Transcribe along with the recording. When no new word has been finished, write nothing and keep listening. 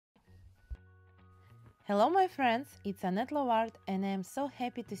Hello my friends, it's Annet Lovart and I am so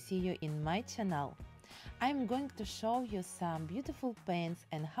happy to see you in my channel. I'm going to show you some beautiful paints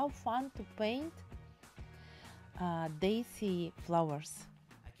and how fun to paint daisy flowers.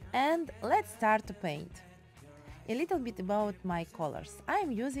 And let's start to paint. A little bit about my colors. I'm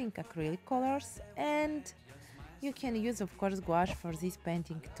using acrylic colors and you can use of course gouache for this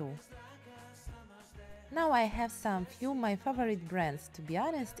painting too. Now I have some few my favorite brands. To be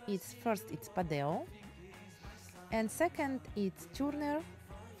honest, it's Padeo. And second, it's Turner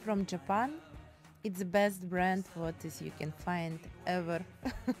from Japan. It's the best brand what is you can find ever.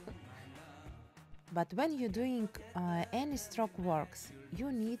 But when you're doing any stroke works,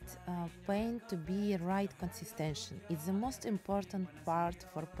 you need paint to be right consistency. It's the most important part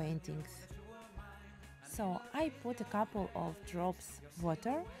for paintings. So I put a couple of drops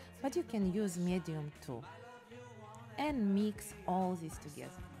water, but you can use medium too. And mix all this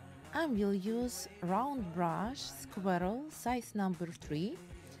together. I will use round brush squirrel size number 3,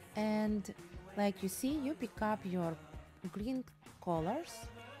 and like you see, you pick up your green colors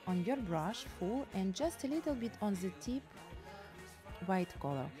on your brush full and just a little bit on the tip white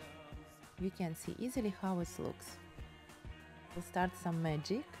color. You can see easily how it looks. We'll start some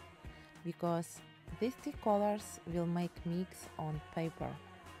magic because these two colors will make mix on paper.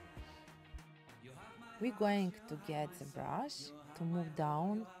 We're going to get the brush to move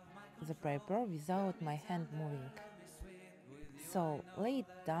down the paper without my hand moving. So lay it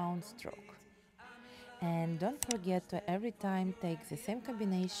down stroke. And don't forget to every time take the same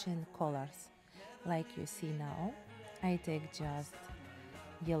combination colors. Like you see now, I take just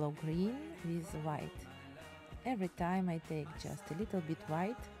yellow green with white. Every time I take just a little bit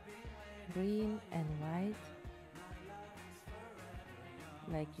white, green and white,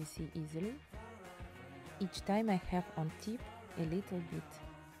 like you see easily. Each time I have on tip a little bit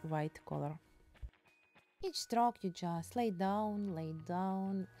white color. Each stroke you just lay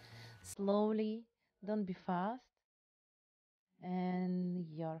down slowly, don't be fast, and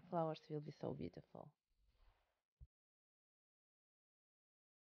your flowers will be so beautiful.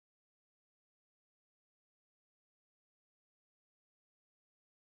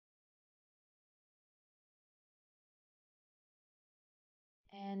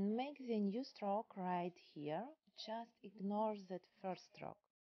 And make the new stroke right here, just ignore that first stroke.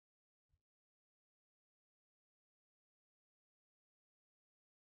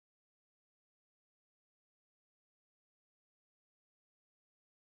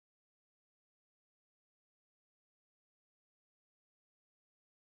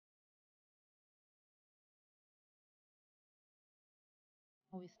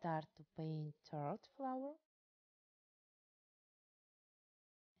 We start to paint third flower,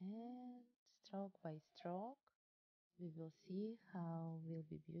 and stroke by stroke we will see how will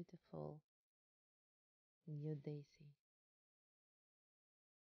be beautiful new daisy.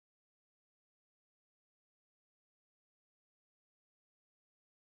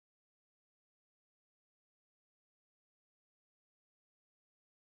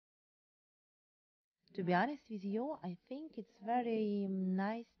 To be honest with you, I think it's very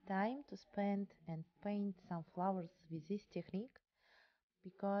nice time to spend and paint some flowers with this technique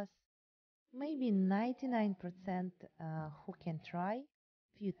because maybe 99% who can try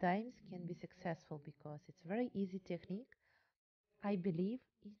few times can be successful because it's very easy technique. I believe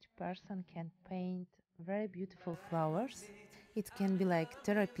each person can paint very beautiful flowers. It can be like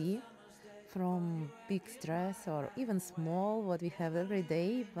therapy from big stress or even small what we have every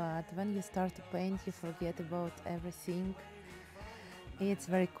day, but when you start to paint you forget about everything. It's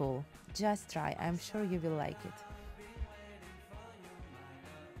very cool. Just try, I'm sure you will like it.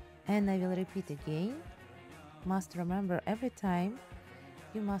 And I will repeat again, must remember every time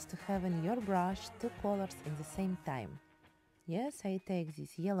you must have in your brush two colors in the same time. Yes, I take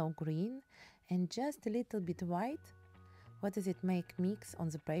this yellow green and just a little bit white. What does it make mix on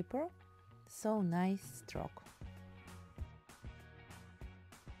the paper? So nice stroke.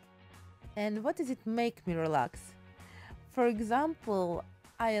 And what does it make me relax? For example,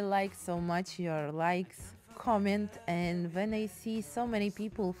 I like so much your likes, comment, and when I see so many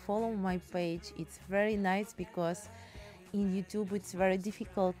people follow my page, it's very nice because in YouTube it's very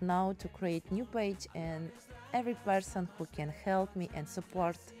difficult now to create new page, and every person who can help me and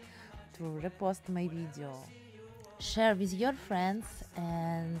support to repost my video, share with your friends,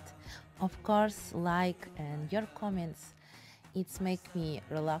 and of course like and your comments, it's make me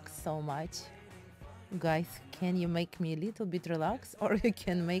relax so much. Guys, can you make me a little bit relax or you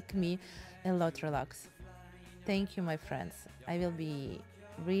can make me a lot relax? Thank you my friends, I will be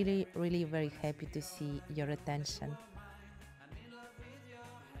really very happy to see your attention.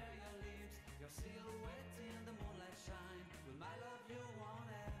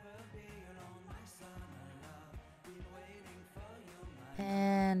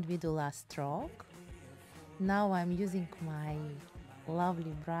 and we do last stroke. Now I'm using my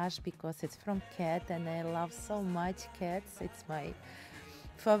lovely brush because it's from cat and I love so much cats. It's my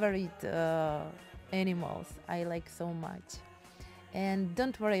favorite animals. I like so much. And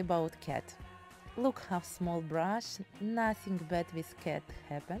don't worry about cat. Look how small brush, nothing bad with cat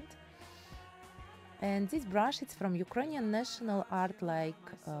happened. And this brush, it's from Ukrainian national art like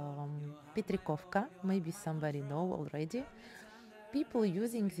Petrikovka. Maybe somebody know already. People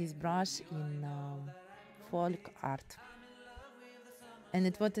using this brush in folk art.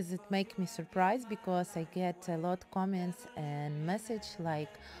 And what does it make me surprised because I get a lot comments and message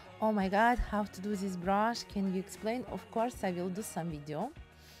like, oh my god, how to do this brush, can you explain? Of course I will do some video.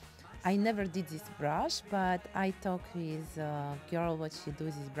 I never did this brush, but I talked with a girl what she do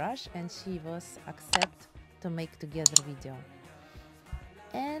this brush and she was accept to make together video.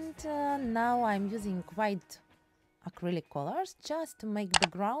 And now I'm using white acrylic colors just to make the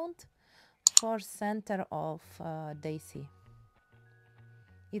ground for center of Daisy.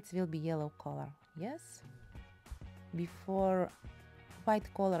 It will be yellow color, yes. Before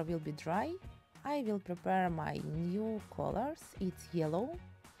white color will be dry, I will prepare my new colors. It's yellow.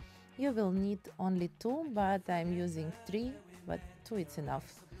 You will need only 2, but I'm using 3, but 2 it's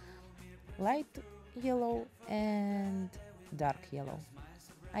enough. Light yellow and dark yellow.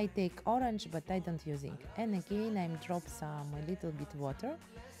 I take orange, but I don't using. And again, I'm drop some a little bit water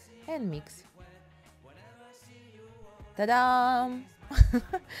and mix. Ta-da!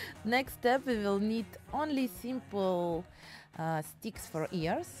 Next step, we will need only simple sticks for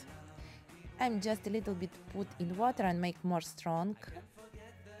ears. I'm just a little bit put in water and make more strong.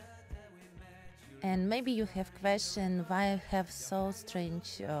 And maybe you have question why I have so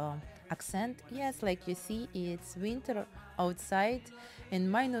strange accent. Yes, like you see, it's winter outside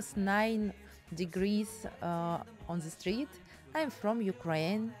and -9 degrees on the street. I'm from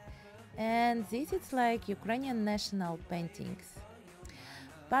Ukraine and this is like Ukrainian national paintings.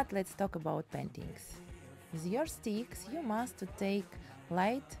 But let's talk about paintings. With your sticks you must take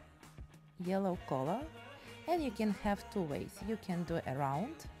light yellow color and you can have 2 ways. You can do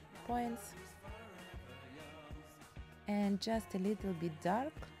around points and just a little bit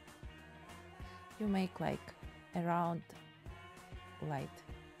dark. You make like around light.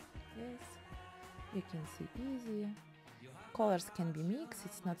 Yes, you can see easy. Colors can be mixed,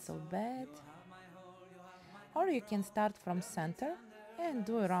 it's not so bad. Or you can start from center and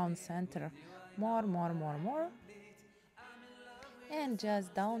do around center more. And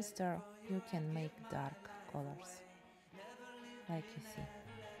just downstairs you can make dark colors, like you see.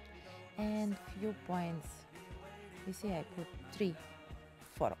 And few points. You see I put 3,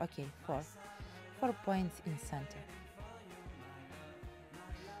 4, okay, 4 points in center.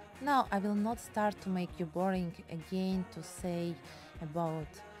 Now I will not start to make you boring again to say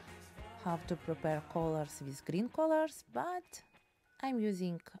about how to prepare colors with green colors, but I'm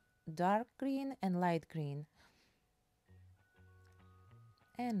using dark green and light green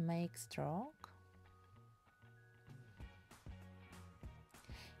and make stroke.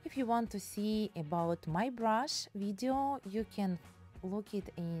 If you want to see about my brush video, you can look it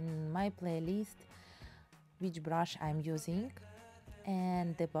in my playlist which brush I'm using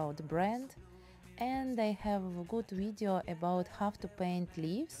and about the brand. And I have a good video about how to paint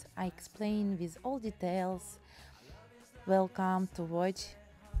leaves. I explain with all details. Welcome to watch.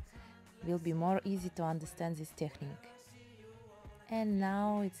 Will be more easy to understand this technique. And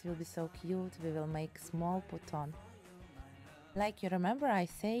now it will be so cute. We will make small put on. Like you remember, I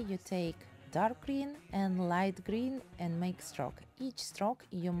say you take dark green and light green and make stroke. Each stroke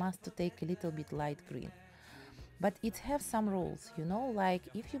you must take a little bit light green. But it has some rules, you know, like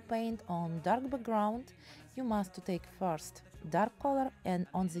if you paint on dark background, you must take first dark color and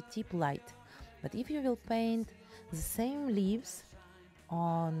on the tip light. But if you will paint the same leaves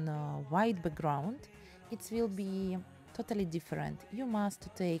on white background, it will be totally different. You must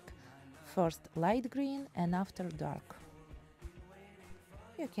take first light green and after dark.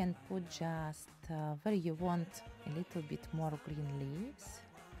 You can put just where you want a little bit more green leaves.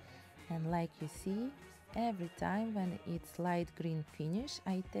 And like you see, every time when it's light green finish,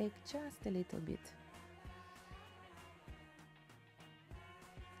 I take just a little bit.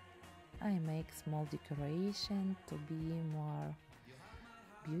 I make small decoration to be more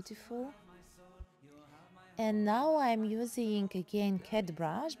beautiful. And now I'm using again cat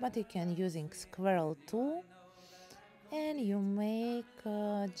brush, but you can using squirrel too. And you make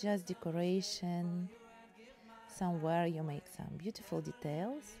just decoration. Somewhere you make some beautiful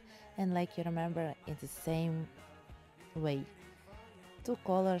details. And like you remember, it's the same way. 2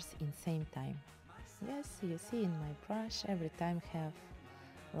 colors in same time. Yes, you see in my brush every time have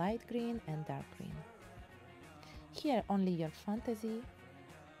light green and dark green. Here only your fantasy.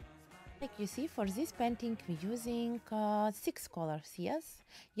 Like you see, for this painting we're using 6 colors, yes?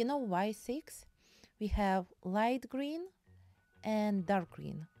 You know why 6? We have light green and dark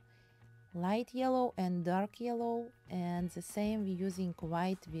green, light yellow and dark yellow, and the same we're using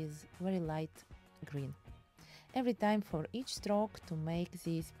white with very light green. Every time for each stroke to make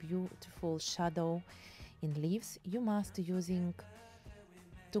this beautiful shadow in leaves, you must using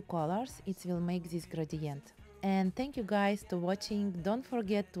 2 colors. It will make this gradient. And thank you guys to watching. Don't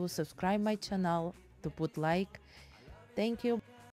forget to subscribe my channel, to put like. Thank you.